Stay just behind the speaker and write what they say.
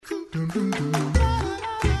Welcome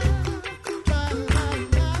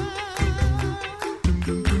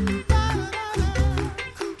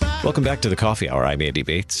back to the Coffee Hour. I'm Andy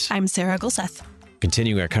Bates. I'm Sarah Gulseth.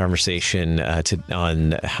 Continuing our conversation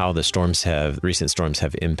on how the recent storms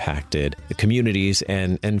have impacted the communities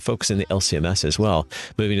and folks in the LCMS as well.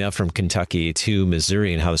 Moving now from Kentucky to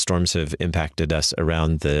Missouri and how the storms have impacted us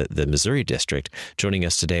around the Missouri District. Joining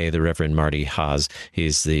us today, the Reverend Marty Hasz.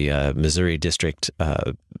 He's the Missouri District,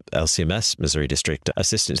 LCMS Missouri District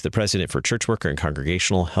Assistant to the President for Church Worker and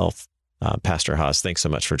Congregational Health. Pastor Hasz, thanks so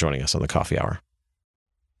much for joining us on the Coffee Hour.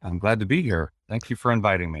 I'm glad to be here. Thank you for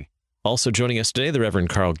inviting me. Also joining us today, the Reverend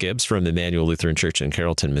Karl Gibbs from Immanuel Lutheran Church in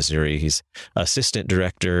Carrolton, Missouri. He's Assistant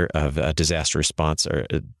Director of Disaster Response, or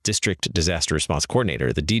District Disaster Response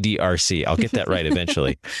Coordinator, the DDRC. I'll get that right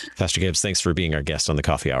eventually. Pastor Gibbs, thanks for being our guest on the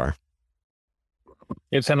Coffee Hour.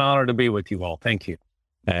 It's an honor to be with you all. Thank you.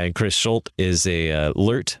 And Kris Schuldt is a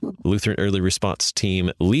LERT, Lutheran Early Response Team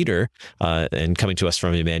Leader, and coming to us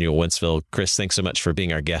from Emmanuel, Wentzville. Kris, thanks so much for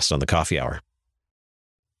being our guest on the Coffee Hour.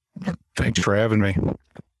 Thanks for having me.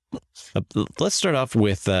 Let's start off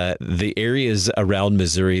with the areas around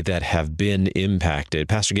Missouri that have been impacted.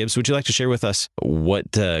 Pastor Gibbs, would you like to share with us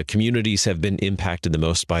what communities have been impacted the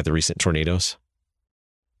most by the recent tornadoes?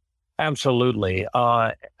 Absolutely.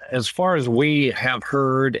 As far as we have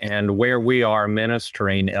heard and where we are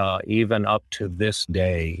ministering, even up to this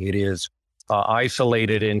day, it is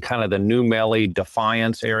isolated in kind of the New Melly,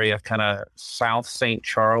 Defiance area, kind of South St.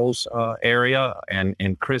 Charles area.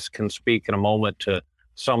 And Kris can speak in a moment to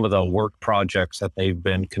some of the work projects that they've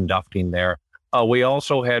been conducting there. We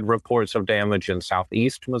also had reports of damage in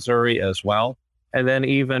Southeast Missouri as well. And then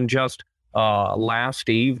even just last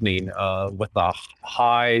evening with the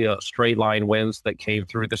high straight line winds that came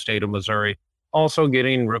through the state of Missouri, also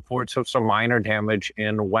getting reports of some minor damage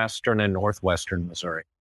in western and northwestern Missouri.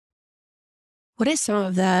 What is some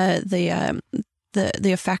of the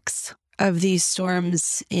effects of these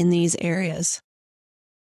storms in these areas?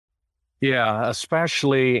 Yeah,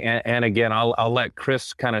 especially, and again, I'll let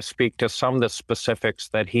Kris kind of speak to some of the specifics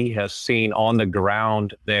that he has seen on the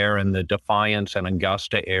ground there in the Defiance and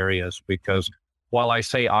Augusta areas, because while I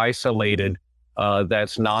say isolated,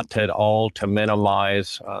 that's not at all to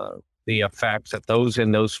minimize the effects that those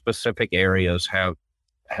in those specific areas have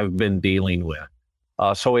been dealing with.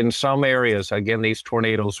 So in some areas, again, these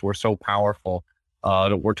tornadoes were so powerful.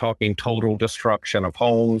 We're talking total destruction of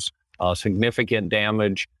homes, significant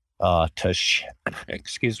damage to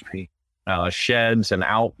sheds and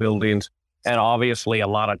outbuildings, and obviously a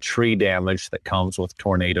lot of tree damage that comes with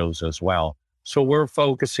tornadoes as well. So we're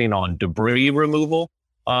focusing on debris removal,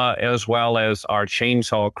 as well as our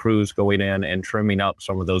chainsaw crews going in and trimming up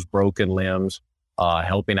some of those broken limbs,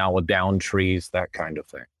 helping out with downed trees, that kind of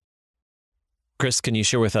thing. Kris, can you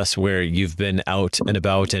share with us where you've been out and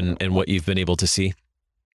about and what you've been able to see?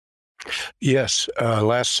 Yes.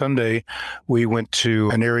 Last Sunday, we went to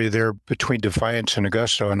an area there between Defiance and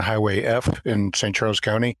Augusta on Highway F in St. Charles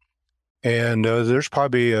County. And there's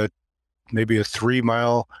probably maybe a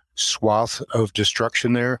 3-mile swath of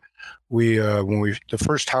destruction there. The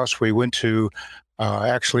first house we went to,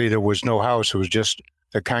 actually there was no house. It was just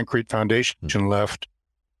the concrete foundation left.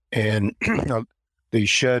 And the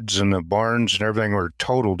sheds and the barns and everything were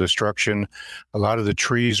total destruction. A lot of the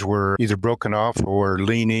trees were either broken off or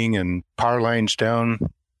leaning and power lines down.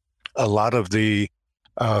 A lot of the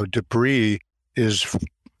debris is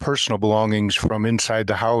personal belongings from inside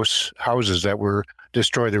the houses that were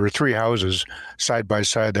destroyed. There were 3 houses side by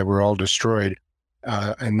side that were all destroyed.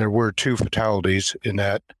 And there were 2 fatalities in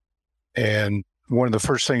that. And one of the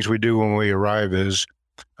first things we do when we arrive is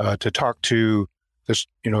to talk to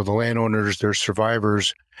the landowners, their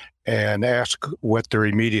survivors, and ask what their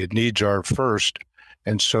immediate needs are first.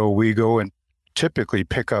 And so we go and typically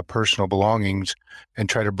pick up personal belongings and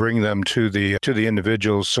try to bring them to the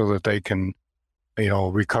individuals so that they can,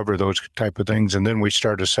 recover those type of things. And then we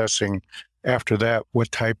start assessing after that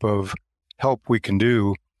what type of help we can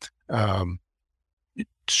do.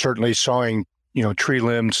 Certainly sawing, tree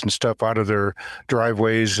limbs and stuff out of their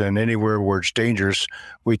driveways and anywhere where it's dangerous,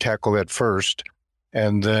 we tackle that first.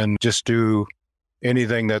 And then just do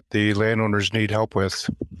anything that the landowners need help with.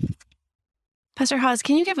 Pastor Hasz,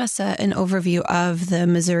 can you give us an overview of the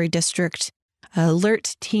Missouri District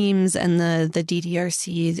LERT teams and the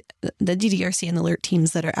DDRC and the LERT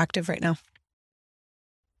teams that are active right now?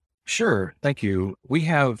 Sure. Thank you. We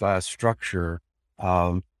have a structure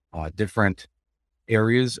of different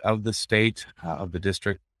areas of the state, of the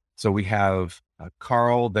district. So we have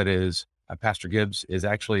Karl, that is, Pastor Gibbs is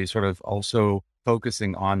actually sort of also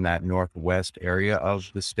focusing on that northwest area of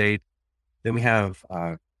the state. Then we have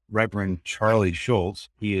Reverend Charlie Schuldt.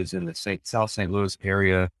 He is in the South St. Louis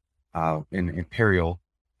area in Imperial.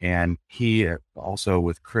 And he also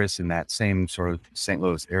with Kris in that same sort of St.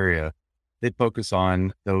 Louis area, they focus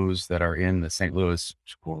on those that are in the St. Louis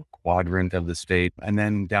quadrant of the state. And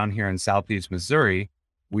then down here in Southeast Missouri,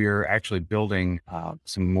 we're actually building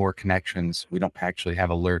some more connections. We don't actually have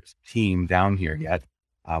a LERT team down here yet,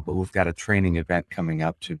 but we've got a training event coming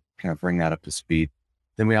up to kind of bring that up to speed.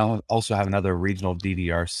 Then we also have another regional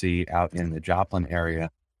DDRC out in the Joplin area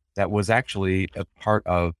that was actually a part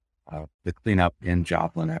of the cleanup in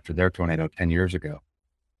Joplin after their tornado 10 years ago.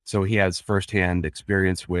 So he has firsthand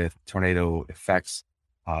experience with tornado effects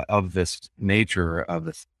of this nature,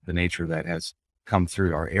 of the nature that has come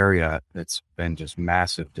through our area that's been just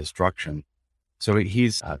massive destruction. So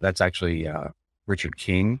that's actually Richard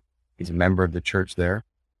King. He's a member of the church there,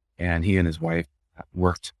 and he and his wife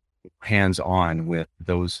worked hands-on with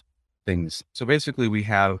those things. So basically we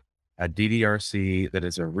have a DDRC that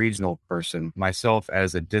is a regional person. Myself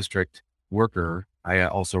as a district worker, I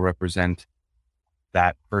also represent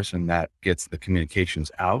that person that gets the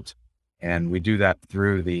communications out. And we do that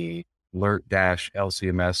through the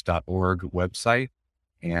LERT-LCMS.org website,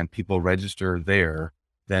 and people register there.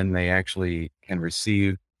 Then they actually can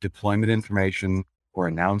receive deployment information or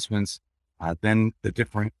announcements. Then the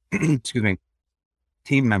different,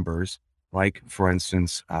 team members, like for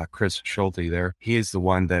instance, Kris Schuldt there, he is the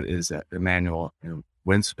one that is at Immanuel in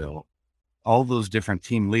Wentzville. All those different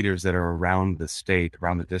team leaders that are around the state,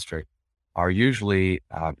 around the district, are usually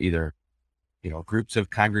either, groups of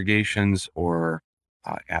congregations or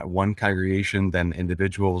at one congregation, then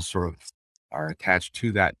individuals sort of are attached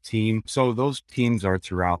to that team. So those teams are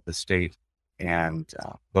throughout the state, and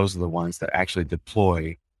those are the ones that actually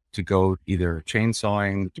deploy to go either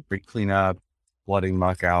chainsawing, debris cleanup, flooding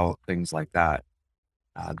muck out, things like that.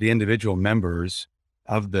 The individual members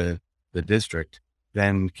of the district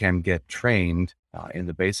then can get trained in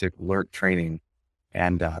the basic LERT training.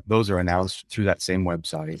 And those are announced through that same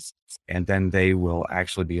website. And then they will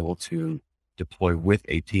actually be able to deploy with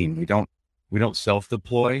a team. We don't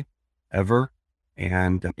self-deploy ever.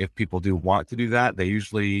 And if people do want to do that, they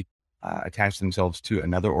usually attach themselves to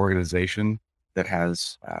another organization that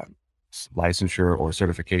has licensure or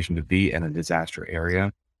certification to be in a disaster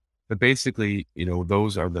area. But basically,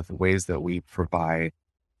 those are the ways that we provide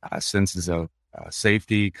senses of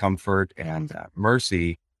safety, comfort, and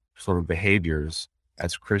mercy sort of behaviors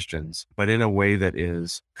as Christians, but in a way that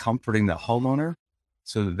is comforting the homeowner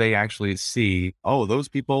so that they actually see, oh, those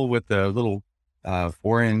people with the little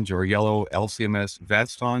orange or yellow LCMS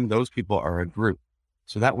vest on, those people are a group.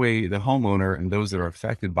 So that way the homeowner and those that are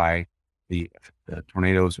affected by the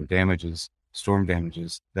tornadoes or storm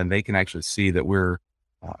damages, then they can actually see that we're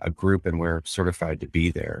a group and we're certified to be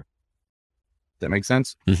there. Does that make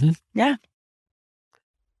sense? Mm-hmm. Yeah.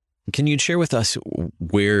 Can you share with us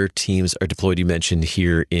where teams are deployed? You mentioned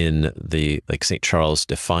here in the St. Charles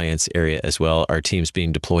Defiance area as well. Are teams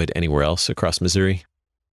being deployed anywhere else across Missouri?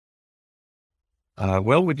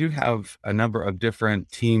 Well, we do have a number of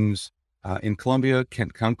different teams in Columbia.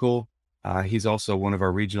 Kent Kunkel, he's also one of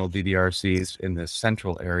our regional DDRCs in the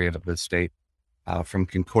central area of the state from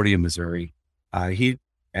Concordia, Missouri. He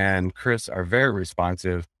and Kris are very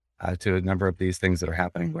responsive to a number of these things that are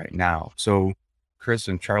happening right now. So Kris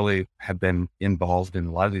and Charlie have been involved in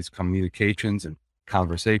a lot of these communications and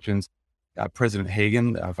conversations. President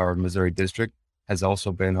Hagan of our Missouri district has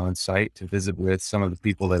also been on site to visit with some of the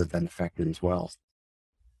people that have been affected as well.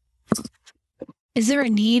 Is there a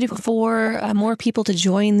need for more people to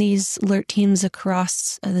join these LERT teams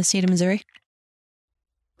across the state of Missouri?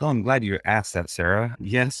 Well, I'm glad you asked that, Sarah.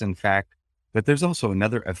 Yes, in fact, but there's also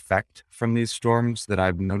another effect from these storms that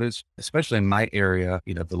I've noticed, especially in my area,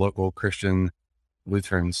 the local Christian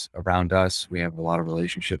Lutherans around us. We have a lot of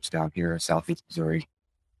relationships down here in Southeast Missouri.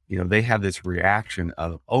 They have this reaction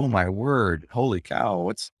of, oh my word, holy cow,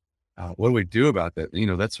 what do we do about that?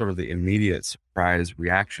 That's sort of the immediate surprise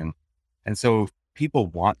reaction. And so people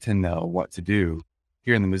want to know what to do.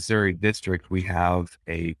 Here in the Missouri district, we have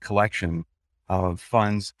a collection of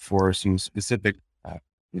funds for some specific,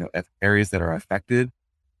 areas that are affected.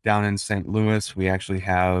 Down in St. Louis, we actually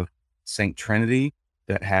have St. Trinity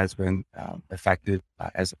that has been affected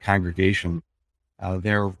as a congregation.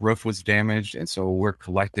 Their roof was damaged, and so we're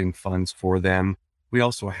collecting funds for them. We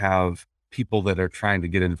also have people that are trying to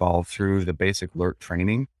get involved through the basic LERT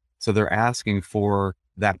training. So they're asking for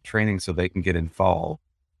that training so they can get involved.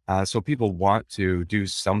 So people want to do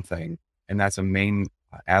something, and that's a main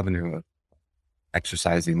avenue of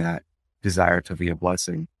exercising that desire to be a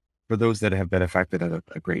blessing for those that have been affected at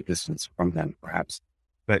a great distance from them, perhaps.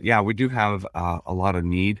 But yeah, we do have a lot of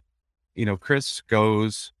need. Kris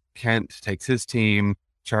goes, Kent takes his team,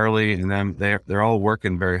 Charlie and them, they're all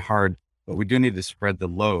working very hard, but we do need to spread the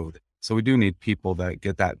load. So we do need people that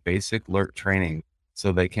get that basic LERT training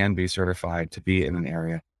so they can be certified to be in an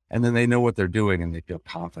area. And then they know what they're doing and they feel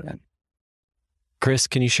confident. Kris,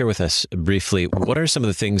 can you share with us briefly, what are some of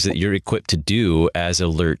the things that you're equipped to do as a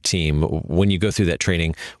LERT team? When you go through that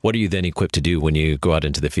training, what are you then equipped to do when you go out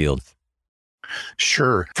into the field?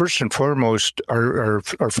 Sure. First and foremost, our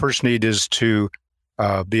first need is to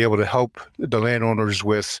be able to help the landowners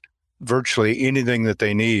with virtually anything that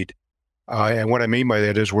they need. And what I mean by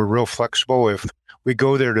that is we're real flexible. If we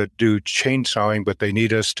go there to do chainsawing, but they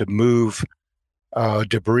need us to move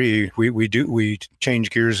debris, we change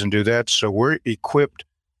gears and do that. So we're equipped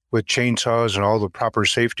with chainsaws and all the proper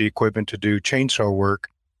safety equipment to do chainsaw work.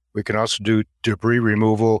 We can also do debris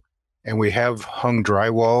removal, and we have hung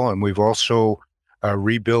drywall, and we've also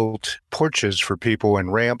rebuilt porches for people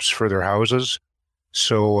and ramps for their houses.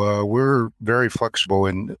 So we're very flexible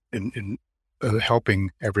in helping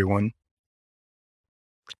everyone.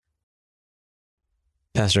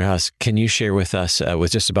 Pastor Hasz, can you share with us,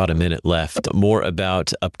 with just about a minute left, more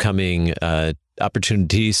about upcoming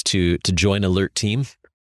opportunities to join a LERT team?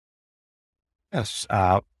 Yes.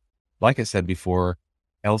 Like I said before,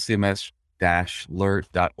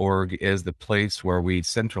 LCMS-LERT.org is the place where we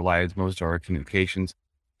centralize most of our communications.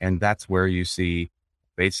 And that's where you see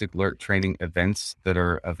basic LERT training events that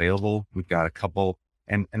are available. We've got a couple,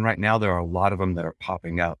 and right now there are a lot of them that are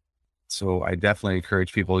popping up. So I definitely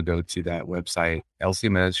encourage people to go to that website,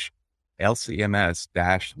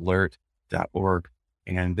 LCMS-LERT.org.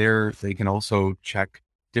 And there they can also check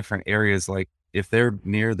different areas. Like if they're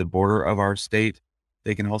near the border of our state,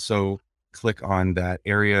 they can also click on that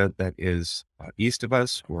area that is east of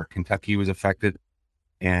us where Kentucky was affected.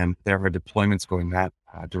 And there are deployments going that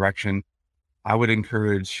direction. I would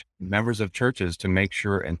encourage members of churches to make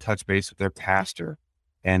sure and touch base with their pastor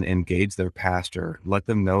and engage their pastor. Let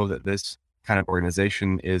them know that this kind of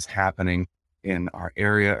organization is happening in our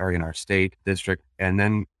area or in our state, district. And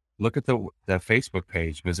then look at the Facebook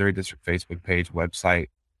page, Missouri District Facebook page, website.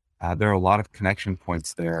 There are a lot of connection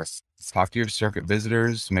points there. Talk to your circuit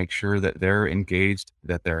visitors, make sure that they're engaged,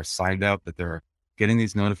 that they're signed up, that they're getting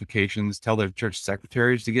these notifications. Tell their church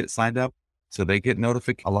secretaries to get signed up so they get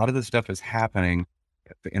notified. A lot of this stuff is happening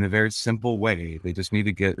in a very simple way. They just need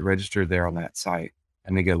to get registered there on that site,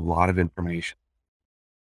 and they get a lot of information.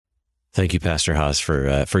 Thank you, Pastor Hasz,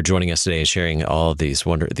 for joining us today and sharing all of these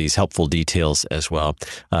helpful details as well.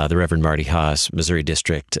 The Reverend Marty Hasz, Missouri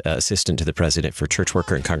District Assistant to the President for Church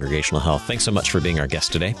Worker and Congregational Health. Thanks so much for being our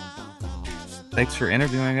guest today. Thanks for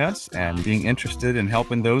interviewing us and being interested in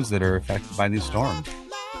helping those that are affected by these storms.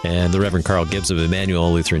 And the Reverend Karl Gibbs of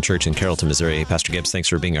Immanuel Lutheran Church in Carrolton, Missouri. Pastor Gibbs, thanks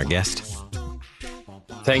for being our guest.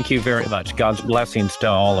 Thank you very much. God's blessings to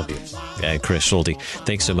all of you. And Kris Schuldt,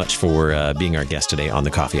 thanks so much for being our guest today on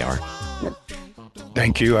the Coffee Hour.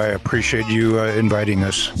 Thank you. I appreciate you inviting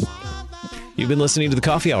us. You've been listening to the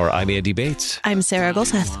Coffee Hour. I'm Andy Bates. I'm Sarah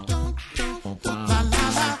Golseth.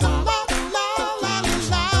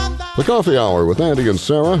 The Coffee Hour with Andy and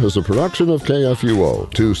Sarah is a production of KFUO.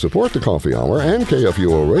 To support the Coffee Hour and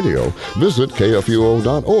KFUO Radio, visit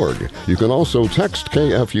KFUO.org. You can also text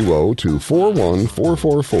KFUO to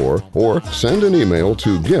 41444 or send an email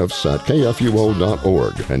to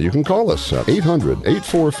gifts@KFUO.org. And you can call us at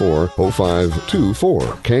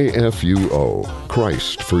 800-844-0524. KFUO.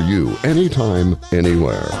 Christ for you, anytime,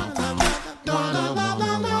 anywhere.